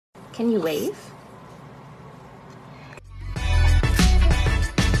Can you wave?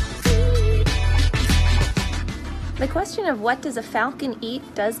 The question of what does a falcon eat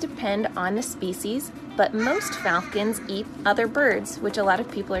does depend on the species, but most falcons eat other birds, which a lot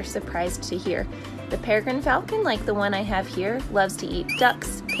of people are surprised to hear. The peregrine falcon, like the one I have here, loves to eat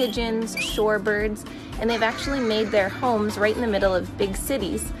ducks, pigeons, shorebirds, and they've actually made their homes right in the middle of big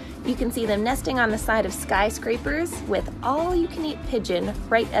cities. You can see them nesting on the side of skyscrapers with all-you-can-eat pigeon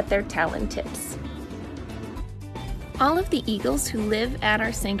right at their talon tips. All of the eagles who live at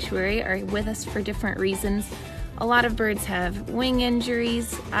our sanctuary are with us for different reasons. A lot of birds have wing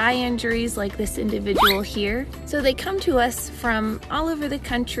injuries, eye injuries like this individual here. So they come to us from all over the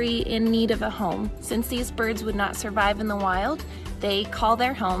country in need of a home. Since these birds would not survive in the wild, they call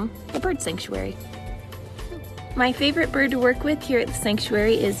their home the bird sanctuary. My favorite bird to work with here at the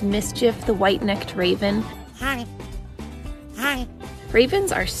sanctuary is Mischief, the white-necked raven. Hi. Hi.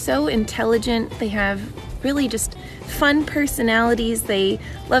 Ravens are so intelligent. They have really just fun personalities. They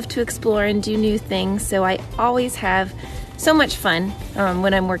love to explore and do new things, so I always have so much fun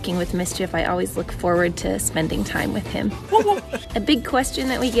when I'm working with Mischief. I always look forward to spending time with him. A big question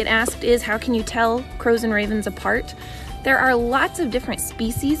that we get asked is, how can you tell crows and ravens apart? There are lots of different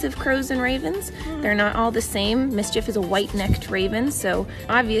species of crows and ravens. They're not all the same. Mischief is a white-necked raven, so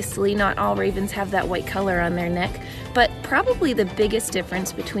obviously not all ravens have that white color on their neck. But probably the biggest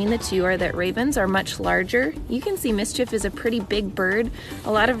difference between the two are that ravens are much larger. You can see Mischief is a pretty big bird.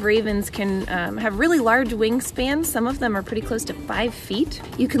 A lot of ravens can have really large wingspans. Some of them are pretty close to 5 feet.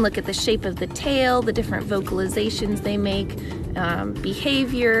 You can look at the shape of the tail, the different vocalizations they make,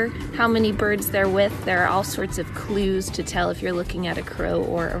 behavior, how many birds they're with. There are all sorts of clues to tell if you're looking at a crow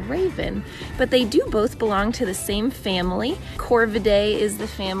or a raven. But they do both belong to the same family. Corvidae is the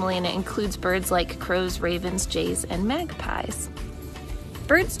family, and it includes birds like crows, ravens, jays, and magpies.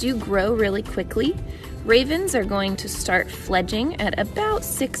 Birds do grow really quickly. Ravens are going to start fledging at about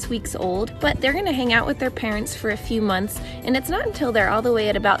 6 weeks old, but they're going to hang out with their parents for a few months, and it's not until they're all the way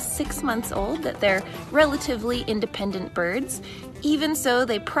at about 6 months old that they're relatively independent birds. Even so,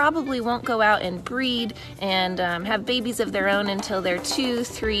 they probably won't go out and breed and have babies of their own until they're 2,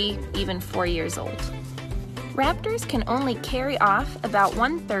 3, even 4 years old. Raptors can only carry off about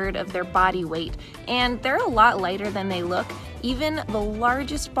 1/3 of their body weight, and they're a lot lighter than they look. Even the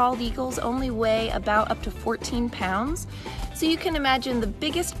largest bald eagles only weigh about up to 14 pounds. So you can imagine the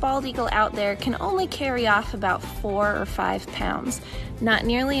biggest bald eagle out there can only carry off about 4 or 5 pounds. Not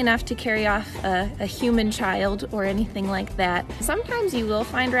nearly enough to carry off a human child or anything like that. Sometimes you will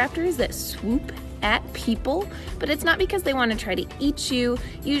find raptors that swoop at people, but it's not because they want to try to eat you.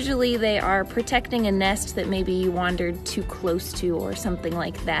 Usually they are protecting a nest that maybe you wandered too close to or something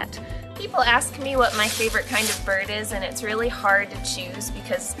like that. People ask me what my favorite kind of bird is, and it's really hard to choose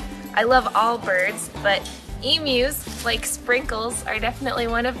because I love all birds, but emus, like Sprinkles, are definitely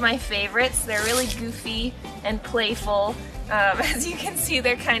one of my favorites. They're really goofy and playful. As you can see,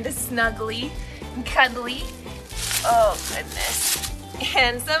 they're kind of snuggly and cuddly. Oh goodness.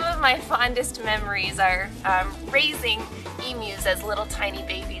 And some of my fondest memories are raising emus as little tiny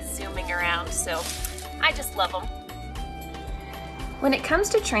babies zooming around, so I just love them. When it comes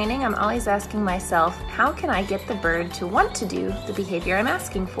to training, I'm always asking myself, how can I get the bird to want to do the behavior I'm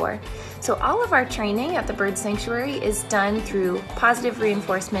asking for? So all of our training at the Bird Sanctuary is done through positive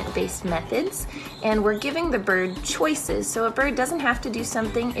reinforcement-based methods, and we're giving the bird choices. So a bird doesn't have to do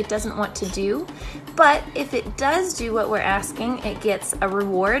something it doesn't want to do, but if it does do what we're asking, it gets a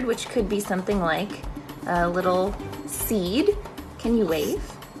reward, which could be something like a little seed. Can you wave?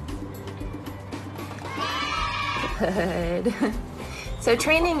 Good. So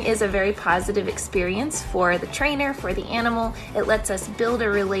training is a very positive experience for the trainer, for the animal. It lets us build a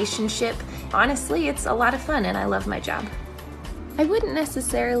relationship. Honestly, it's a lot of fun and I love my job. I wouldn't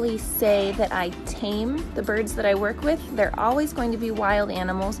necessarily say that I tame the birds that I work with. They're always going to be wild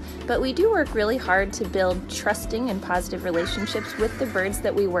animals, but we do work really hard to build trusting and positive relationships with the birds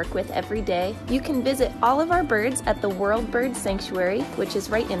that we work with every day. You can visit all of our birds at the World Bird Sanctuary, which is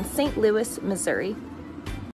right in St. Louis, Missouri.